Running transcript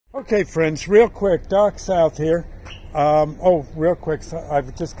Okay, friends, real quick, Doc South here. Real quick, so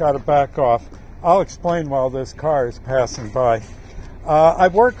I've just got to back off. I'll explain while this car is passing by. I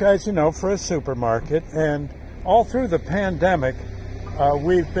work, as you know, for a supermarket, and all through the pandemic,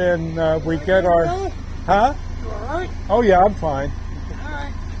 we get our... Huh? You all right? Oh, yeah, I'm fine. All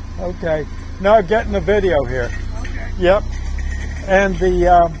right. Okay. Now I'm getting the video here. Okay. Yep. And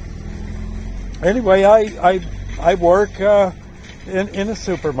anyway, I work in a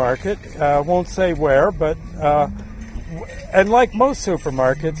supermarket. Won't say where, but and like most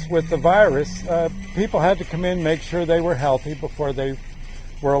supermarkets with the virus, people had to come in, make sure they were healthy before they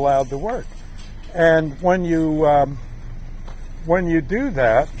were allowed to work. And when you do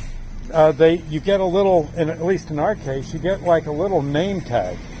that, you get a little, at least in our case, you get like a little name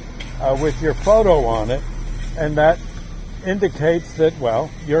tag with your photo on it, and that indicates that, well,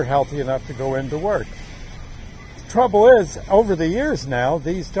 you're healthy enough to go into work. The trouble is, over the years now,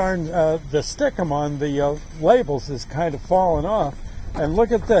 these darn, the stickum on the labels is kind of fallen off. And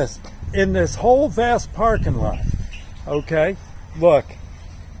look at this, in this whole vast parking lot, okay, look,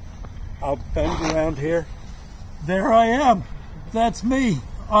 I'll bend around here. There I am. That's me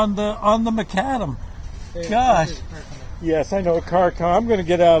on the macadam. Gosh. Yes, I know a car. I'm going to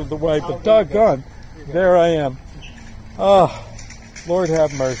get out of the way, but doggone, there I am. Oh, Lord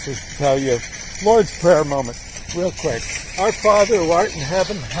have mercy, tell you. Lord's Prayer moment, real quick. Our Father who art in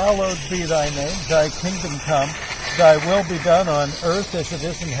heaven, hallowed be thy name. Thy kingdom come, thy will be done on earth as it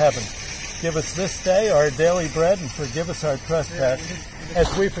is in heaven. Give us this day our daily bread, and forgive us our trespasses,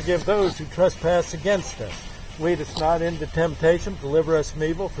 as we forgive those who trespass against us. Lead us not into temptation, deliver us from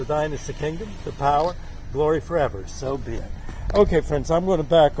evil, for thine is the kingdom, the power, glory forever. So be it. Okay, friends, I'm going to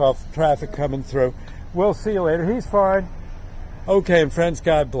back off traffic coming through. We'll see you later. He's fine. Okay, and friends,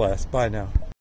 God bless. Bye now.